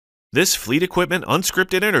This Fleet Equipment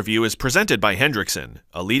Unscripted interview is presented by Hendrickson,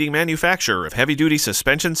 a leading manufacturer of heavy-duty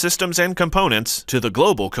suspension systems and components to the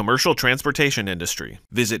global commercial transportation industry.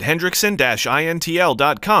 Visit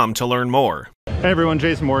hendrickson-intl.com to learn more. Hey everyone,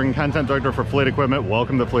 Jason Morgan, Content Director for Fleet Equipment.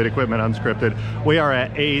 Welcome to Fleet Equipment Unscripted. We are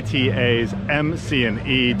at ATA's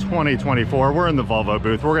MC&E 2024. We're in the Volvo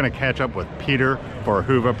booth. We're going to catch up with Peter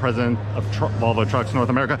Voorhoeve, President of Volvo Trucks North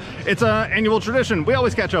America. It's an annual tradition. We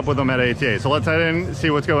always catch up with them at ATA. So let's head in and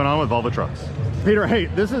see what's going on with Volvo Trucks. Peter, hey,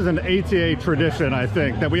 this is an ATA tradition, I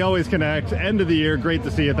think, that we always connect. End of the year. Great to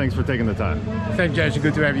see you. Thanks for taking the time. Thanks, Jason.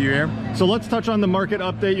 Good to have you here. So let's touch on the market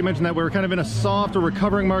update. You mentioned that we're kind of in a soft or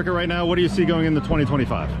recovering market right now. What do you see going into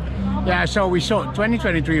 2025? Yeah, so we saw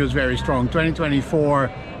 2023 was very strong. 2024,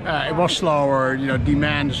 it was slower. You know,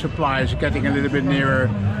 demand, supply is getting a little bit nearer.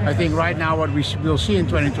 I think right now what we will see in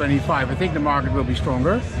 2025, I think the market will be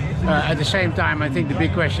stronger. At the same time, I think the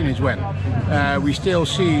big question is when. We still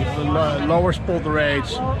see lower spot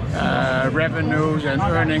rates, revenues and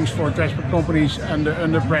earnings for transport companies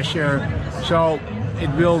under pressure. So it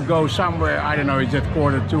will go somewhere, I don't know, is that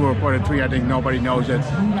Q2 or Q3, I think nobody knows it.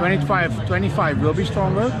 25 will be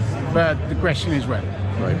stronger, but the question is when.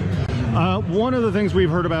 Right. One of the things we've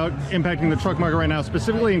heard about impacting the truck market right now,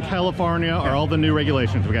 specifically in California, are all the new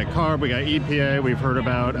regulations. We got CARB, we got EPA, we've heard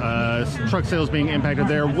about truck sales being impacted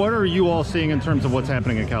there. What are you all seeing in terms of what's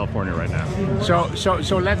happening in California right now? So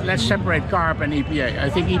let's separate CARB and EPA. I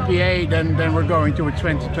think EPA, then we're going to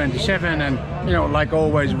 2027, and you know, like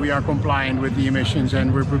always, we are compliant with the emissions,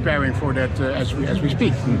 and we're preparing for that as we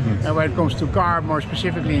speak. Mm-hmm. And when it comes to CARB, more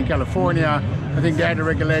specifically in California, I think the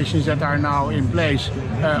regulations that are now in place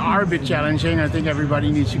are a bit challenging. I think everybody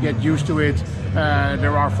needs to get used to it.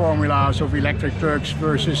 There are formulas of electric trucks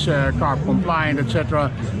versus CARB compliant, etc.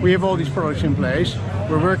 We have all these products in place.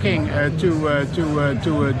 We're working to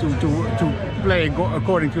play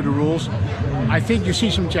according to the rules. I think you see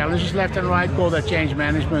some challenges left and right. Call that change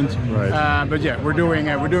management. Right. But yeah, we're doing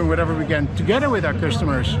whatever we can together with our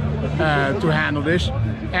customers to handle this.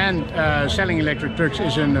 And selling electric trucks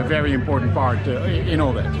is a very important part in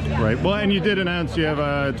all that. Right. Well, and you did announce you have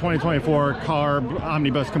a 2024 CARB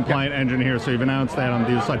omnibus compliant engine here, so you've announced that on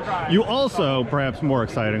the other side. You also, perhaps more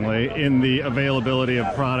excitingly, in the availability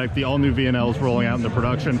of product, the all-new VNL is rolling out into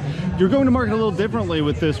production. You're going to market a little differently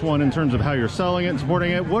with this one in terms of how you're selling it and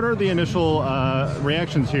supporting it. What are the initial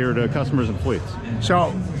reactions here to customers and fleets?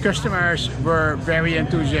 So customers were very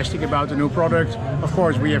enthusiastic about the new product. Of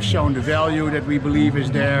course, we have shown the value that we believe is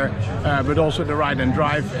there, but also the ride and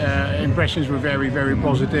drive impressions were very, very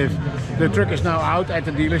positive. The truck is now out at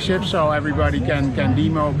the dealership, so everybody can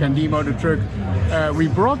demo the truck. We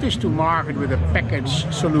brought this to market with a package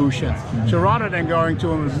solution. So rather than going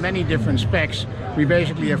to many different specs, we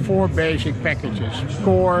basically have 4 basic packages: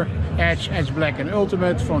 Core, Edge, Edge Black and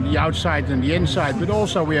Ultimate from the outside and the inside, but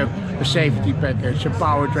also we have a safety package, a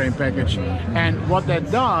powertrain package. And what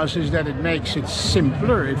that does is that it makes it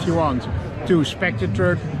simpler, if you want, to spec the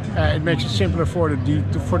truck. It makes it simpler for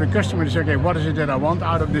the customer to say, okay, what is it that I want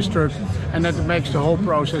out of this truck, and that makes the whole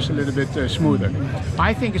process a little bit smoother.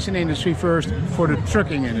 I think it's an industry first for the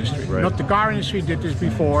trucking industry. Right. Not the car industry did this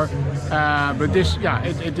before, but this, yeah,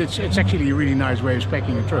 it's actually a really nice way of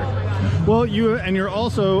speccing a truck. Well, you're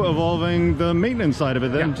also evolving the maintenance side of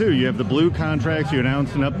it then too. You have the blue contracts. You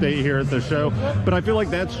announced an update here at the show, but I feel like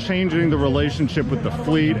that's changing the relationship with the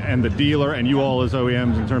fleet and the dealer and you all as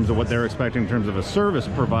OEMs in terms of what they're expecting in terms of a service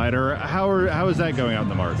provider. How is that going out in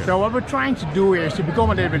the market? So what we're trying to do is to become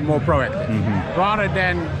a little bit more proactive. Mm-hmm. Rather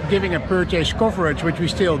than giving a purchase coverage, which we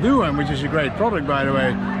still do, and which is a great product, by the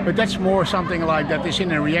way, but that's more something like that is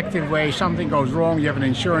in a reactive way. Something goes wrong, you have an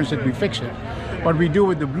insurance that we fix it. What we do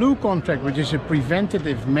with the blue contract, which is a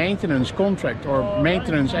preventative maintenance contract, or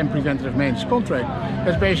maintenance and preventative maintenance contract,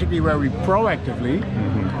 that's basically where we proactively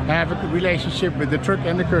have a relationship with the truck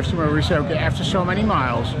and the customer. We say, okay, after so many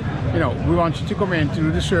miles, you know, we want you to come in to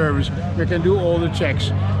do the service. We can do all the checks,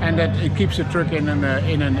 and that it keeps the truck in an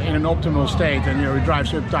optimal state, and you know, it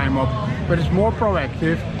drives uptime up. But it's more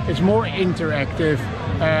proactive, it's more interactive,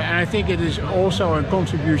 and I think it is also a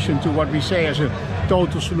contribution to what we say as a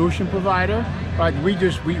total solution provider. But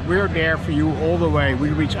we're there for you all the way. We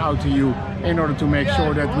reach out to you in order to make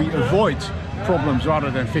sure that we avoid problems rather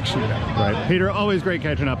than fixing them. Right. Peter, always great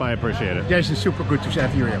catching up. I appreciate it. Jason, super good to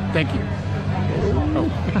have you here. Thank you.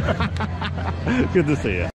 Good to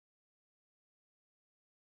see you.